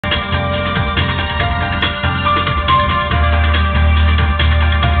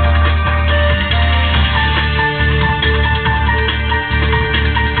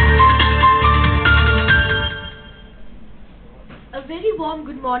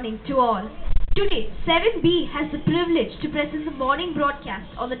morning to all. Today, 7B has the privilege to present the morning broadcast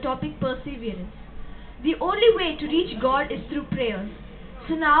on the topic perseverance. The only way to reach God is through prayers.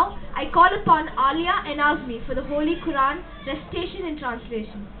 So now, I call upon Alia and Azmi for the Holy Quran recitation and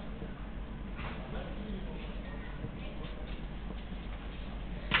translation.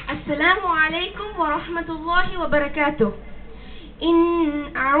 Assalamu alaikum wa rahmatullahi wa barakatuh.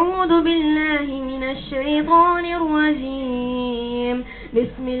 إن أعوذ بالله من الشيطان الرجيم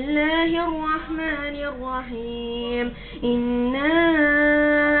بسم الله الرحمن الرحيم إنا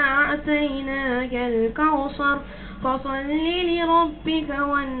أعطيناك الكوثر فصل لربك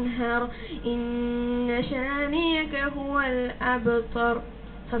وانهر إن شانئك هو الأبتر.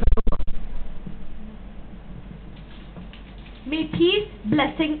 May peace,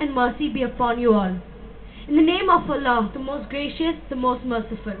 blessing and mercy be upon you all. In the name of Allah, the most gracious, the most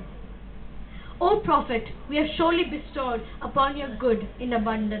merciful. O Prophet, we have surely bestowed upon your good in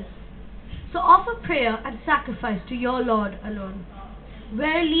abundance. So offer prayer and sacrifice to your Lord alone.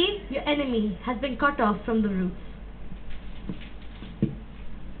 Verily, your enemy has been cut off from the roots.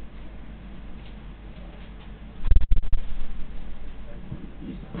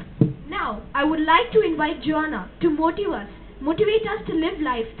 Now, I would like to invite Joanna to motivate us to live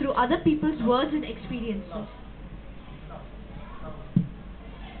life through other people's words and experiences.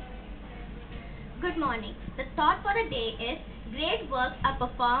 Good morning. The thought for the day is great works are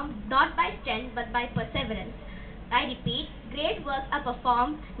performed not by strength but by perseverance. I repeat, great works are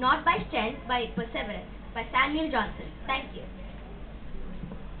performed not by strength by perseverance. By Samuel Johnson. Thank you.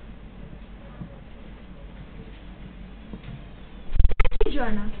 Thank you,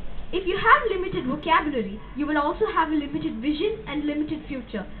 Joanna. If you have limited vocabulary, you will also have a limited vision and limited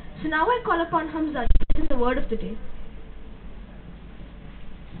future. So now I call upon Hamza to present the word of the day.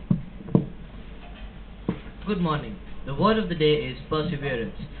 Good morning. The word of the day is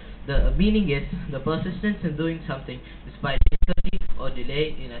perseverance. The meaning is the persistence in doing something despite difficulty or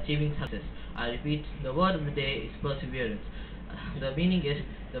delay in achieving success. I repeat, the word of the day is perseverance. The meaning is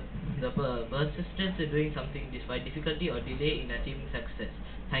the persistence in doing something despite difficulty or delay in achieving success.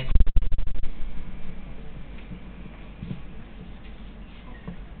 Thank you.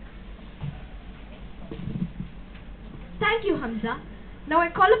 Thank you, Hamza. Now I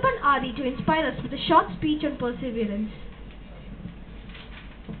call upon Adi to inspire us with a short speech on perseverance.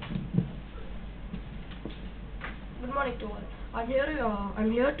 Good morning to all. I'm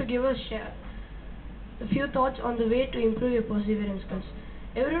here to give a few thoughts on the way to improve your perseverance skills.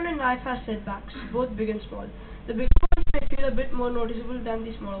 Everyone in life has setbacks, both big and small. The big ones may feel a bit more noticeable than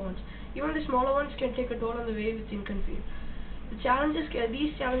the smaller ones. Even the smaller ones can take a toll on the way we think and feel. These challenges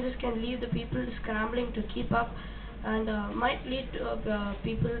can leave the people scrambling to keep up and might lead to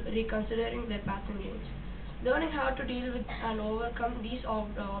people reconsidering their path and aims. Learning how to deal with and overcome these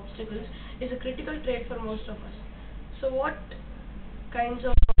obstacles is a critical trait for most of us. So what kinds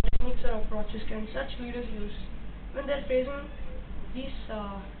of techniques or approaches can such leaders use when they're facing these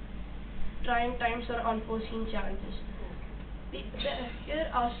trying times or unforeseen challenges?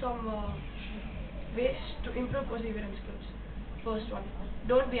 Here are some ways to improve perseverance skills. First one,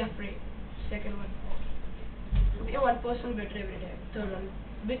 don't be afraid. Second one, be 1% better every day. Third one,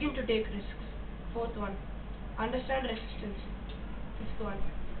 begin to take risks. Fourth one, understand resistance. Fifth one,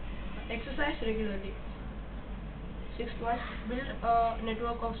 exercise regularly. Sixth one, build a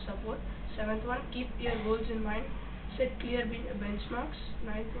network of support. Seventh one, keep your goals in mind. Set clear benchmarks.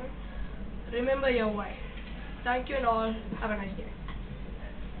 Ninth one, remember your why. Thank you and all. Have a nice day.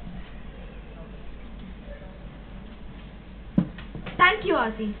 Thank you,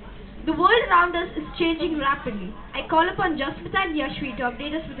 Aziz. The world around us is changing rapidly. I call upon Jasmita and Yashvi to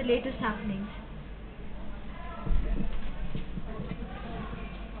update us with the latest happenings.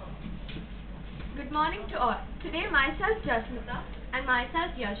 Good morning to all. Today myself Jasmita and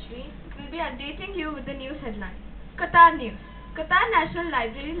myself Yashvi will be updating you with the news headline. Qatar News. Qatar National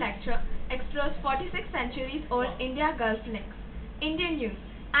Library lecture explores 46 centuries old India Gulf links. Indian News.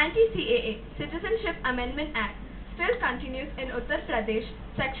 Anti-CAA Citizenship Amendment Act still continues in Uttar Pradesh,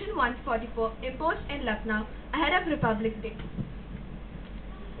 Section 144 imposed in Lucknow ahead of Republic Day.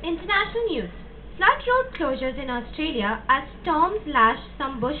 International news. Flood road closures in Australia as storms lash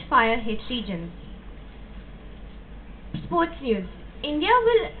some bushfire-hit regions. Sports news. India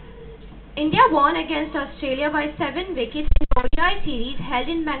won against Australia by 7 wickets in ODI series held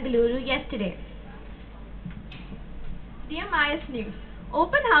in Bengaluru yesterday. DMIS news.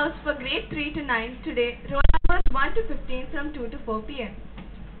 Open house for grade 3 to 9 today. Roll numbers 1 to 15 from 2 to 4 p.m.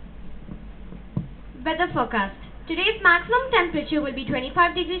 Weather forecast. Today's maximum temperature will be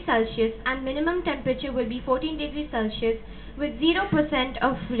 25 degrees Celsius and minimum temperature will be 14 degrees Celsius with 0%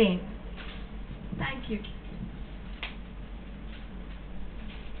 of rain. Thank you.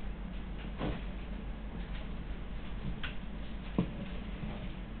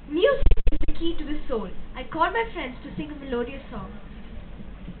 Music is the key to the soul. I called my friends to sing a melodious song.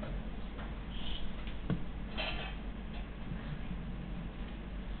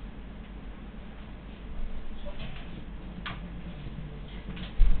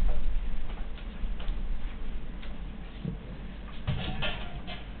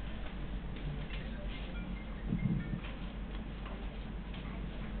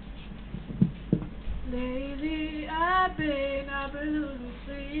 Lately I've been losing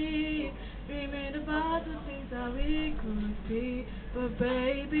sleep, dreaming about the things that we could be. But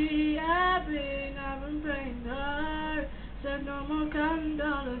baby, I've been praying hard. Said no more counting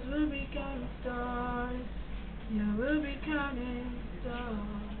dollars, we'll be counting stars. Yeah, we'll be counting stars.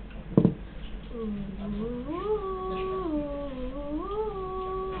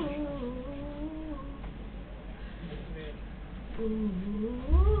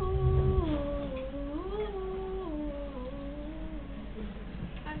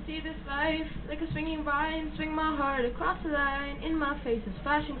 I see this life like a swinging vine, swing my heart across the line. In my face is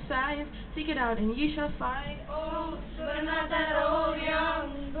flashing signs, seek it out and ye shall find. Oh, but I'm not that old,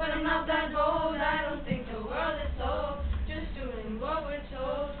 young, but I'm not that bold. I don't think the world is sold, just doing what we're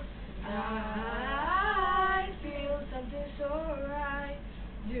told. I feel something so right,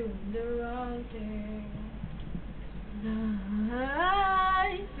 doing the wrong thing.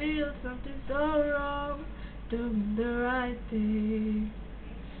 I feel something so wrong, doing the right thing.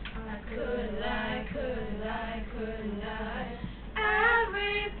 I could lie, could lie, could lie.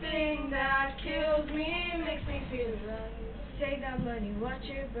 Everything that kills me makes me feel alive. Take that money, watch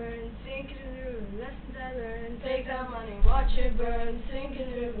it burn, sink it in the river, lessons I learned. Take that money, watch it burn, sink it in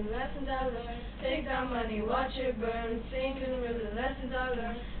the river, lessons I learned. Take that money, watch it burn, sink in the river, lessons I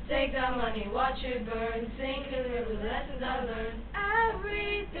learned. Take that money, watch it burn, sink in the river, lessons I learned.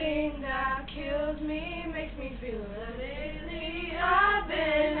 Everything that kills me makes me feel alive. Lately I've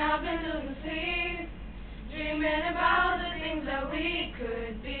been losing sleep, dreaming about the things that we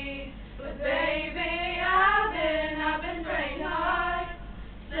could be. But baby, I've been praying hard.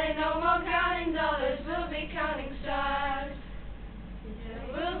 Say no more counting dollars, we'll be counting stars. Yeah,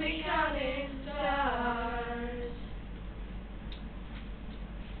 we'll be counting stars.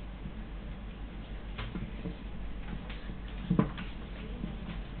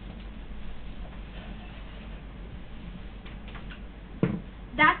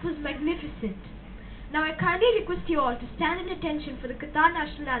 That was magnificent. Now I kindly request you all to stand in attention for the Qatar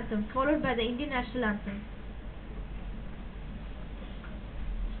national anthem, followed by the Indian national anthem.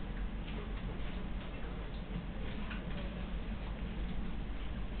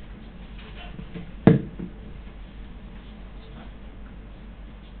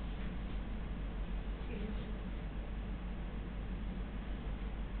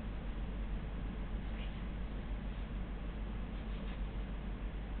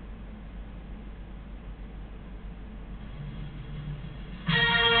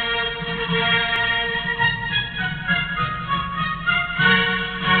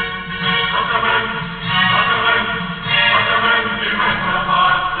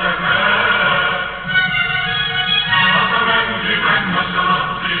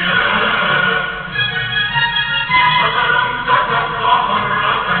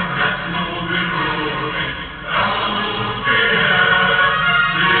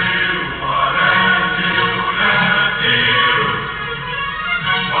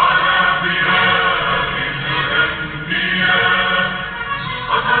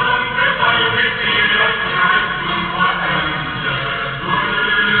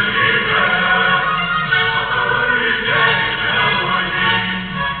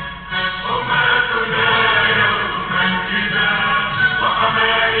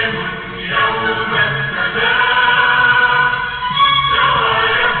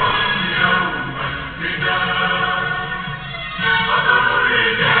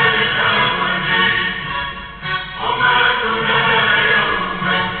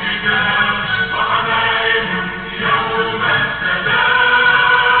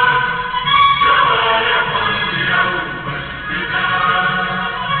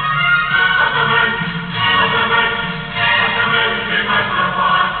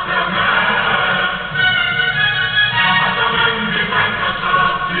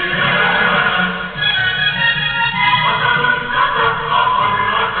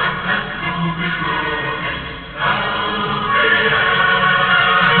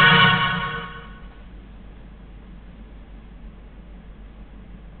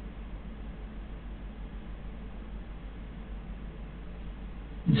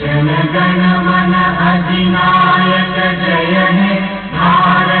 Jana Gana मन अधिनायक जय हे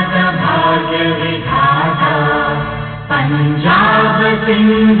भारत भाग्य विधाता। पंजाब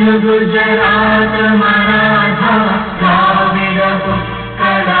सिंध गुजरात मराठा द्राविड़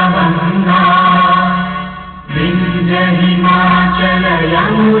उत्कल बंगा। विंध्य हिमाचल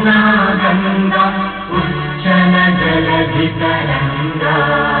यमुना गंगा उच्चल जलधि तरंगा।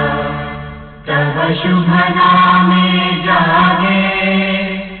 तव शुभ नामे जागे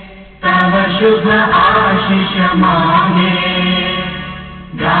तव शुभ आशीष मांगे।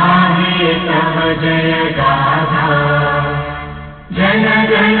 गाहे तव जय गाथा जन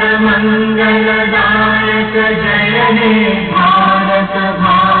गण मंगल दायक जय हे भारत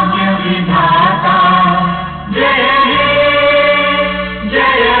भाग्य विधाता। जय हे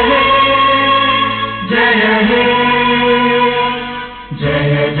जय हे जय हे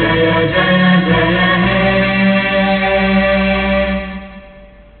जय जय जय जय हे।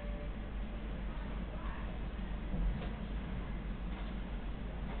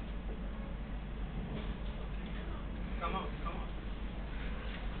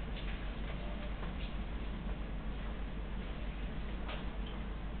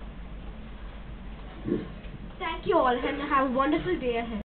 Thank you all and have a wonderful day ahead.